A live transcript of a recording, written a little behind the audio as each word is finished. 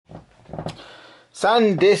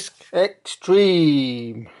Sandisk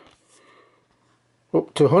Extreme.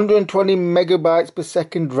 Up to 120 megabytes per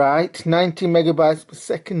second write, 90 megabytes per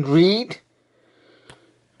second read.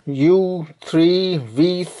 U3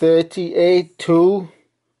 V30 A2.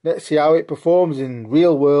 Let's see how it performs in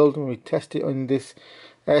real world when we test it on this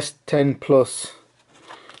S10 Plus.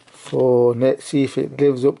 Let's see if it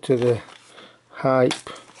lives up to the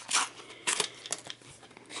hype.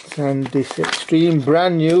 Sandisk Extreme,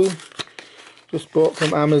 brand new. Just bought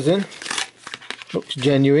from Amazon. Looks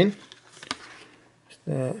genuine.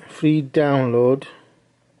 Free download.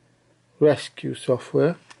 Rescue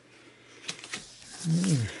software.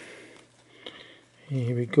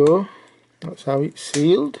 Here we go. That's how it's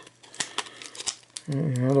sealed. How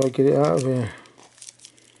do I get it out of here?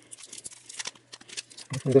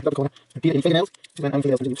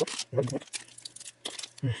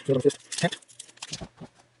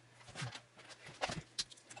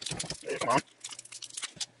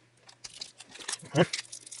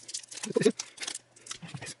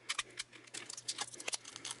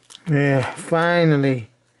 Yeah, finally.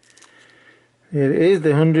 It is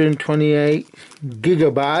the 128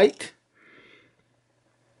 gigabyte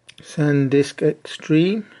Sandisk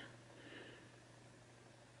Extreme.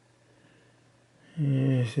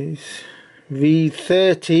 Yes, it's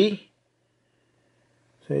V30.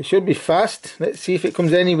 So it should be fast. Let's see if it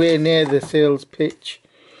comes anywhere near the sales pitch.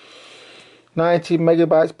 90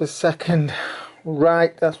 megabytes per second.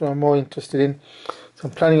 Right, that's what I'm more interested in. So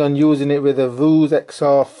I'm planning on using it with a Vuz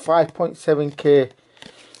XR 5.7K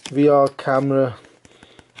VR camera.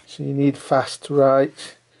 So you need fast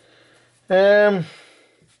write. I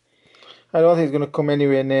don't think it's going to come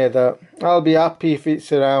anywhere near that. I'll be happy if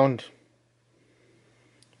it's around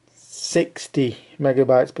 60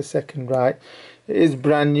 megabytes per second write. It is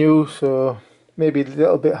brand new, so maybe a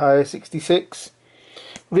little bit higher, 66.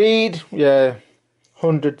 Read, yeah,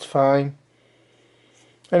 100's fine.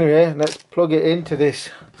 Anyway, let's plug it into this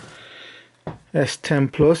S10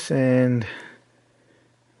 Plus and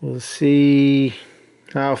we'll see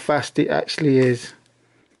how fast it actually is.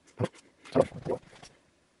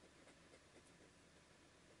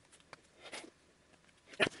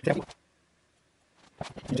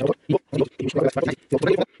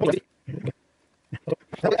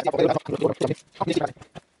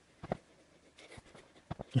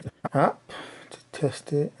 Up to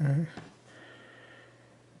test it.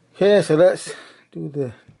 Okay, so let's do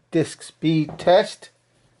the disk speed test.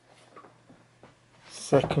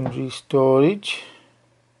 Secondary storage.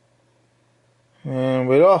 And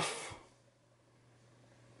we're off.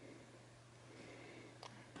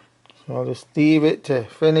 So I'll just leave it to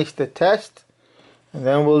finish the test. And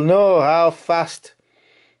then we'll know how fast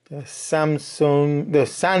the Sandisk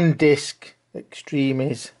Extreme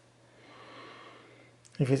is.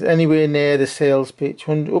 If it's anywhere near the sales pitch,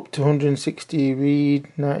 up to 160 read,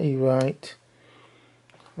 90 write.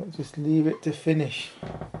 I'll just leave it to finish.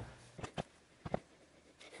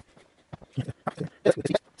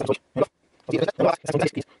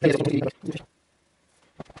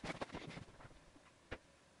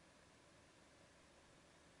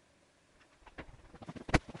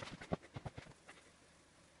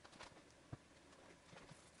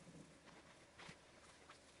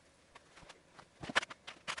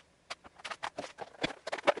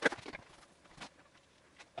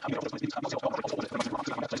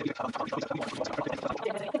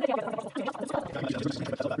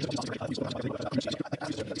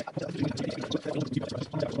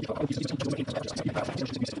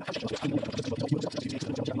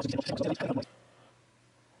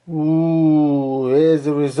 Ooh, here's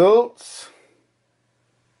the results.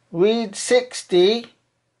 Read 60,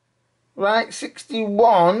 write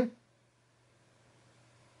 61.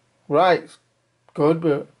 Right, good,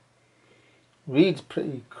 but read's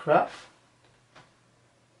pretty crap.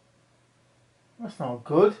 That's not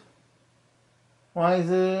good. Why is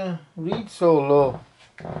the read so low?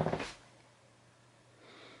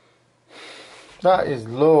 That is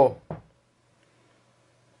low.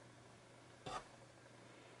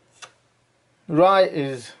 Write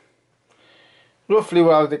is roughly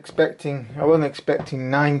what I was expecting. I wasn't expecting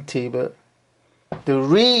 90, but the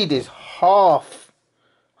read is half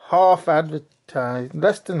advertised,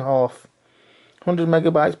 less than half. 100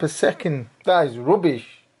 megabytes per second. That is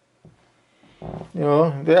rubbish. You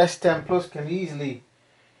know, the S10 Plus can easily,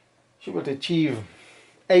 should achieve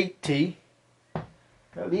 80,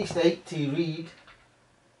 at least 80 read,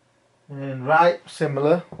 and write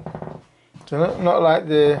similar. So not like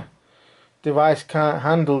the device can't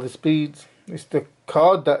handle the speeds. It's the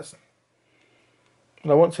card that's,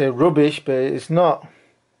 I won't say rubbish, but it's not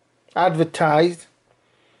advertised.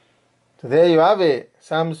 So there you have it.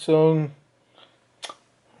 Samsung,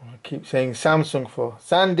 I keep saying Samsung for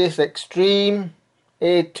Sandisk Extreme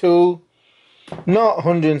A2, not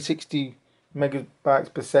 160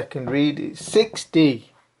 megabytes per second read, it's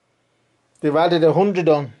 60. They've added 100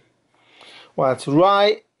 on. Well, it's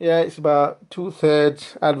right, yeah, it's about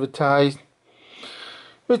 2/3 advertised,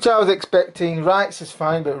 which I was expecting. Writes is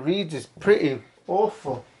fine, but reads is pretty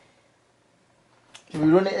awful. Should we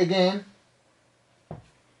run it again?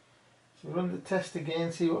 Should we run the test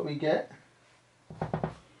again, see what we get?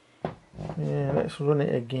 Yeah, let's run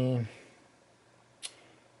it again.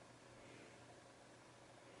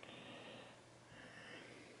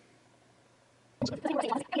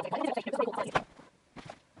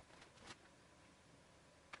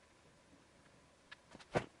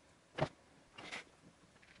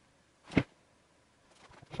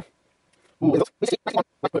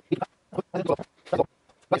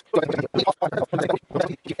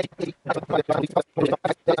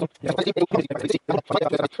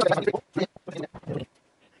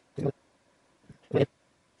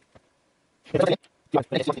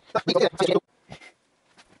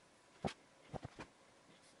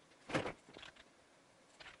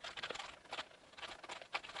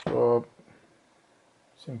 So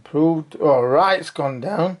it's improved. All right, it's gone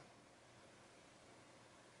down.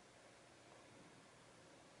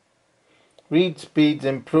 Read speed's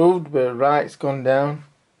improved, but write's gone down.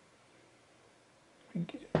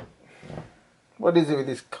 What is it with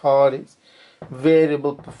this card? It's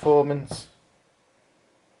variable performance.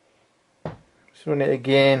 Let's run it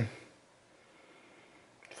again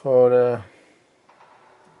for the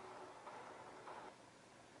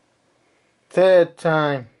third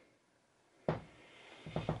time.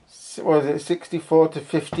 What was it, 64 to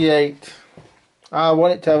 58? I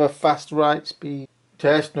want it to have a fast write speed.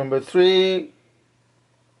 Test number 3.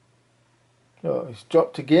 Oh, it's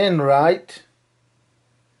dropped again, right?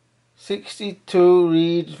 62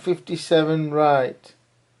 read, 57 write.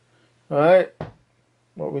 Right.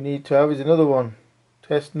 What we need to have is another one.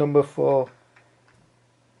 Test number 4.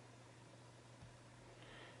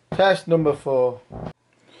 Test number 4.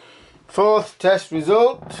 Fourth test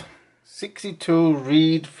result. 62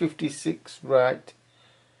 read, 56 write.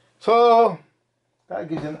 So that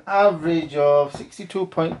gives an average of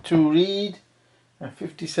 62.2 read and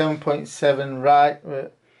 57.7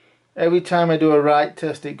 write. Every time I do a write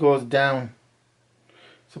test, it goes down.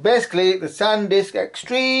 So basically, the Sandisk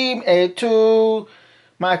Extreme A2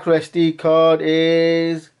 micro SD card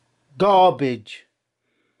is garbage.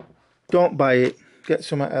 Don't buy it. Get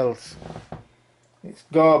something else. It's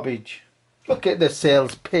garbage. Look at the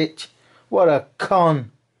sales pitch. What a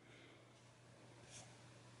con.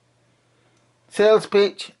 Sales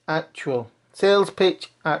pitch, actual. Sales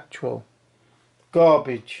pitch, actual.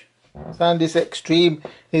 Garbage. Sandisk Extreme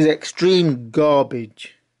is extreme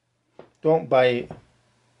garbage. Don't buy it.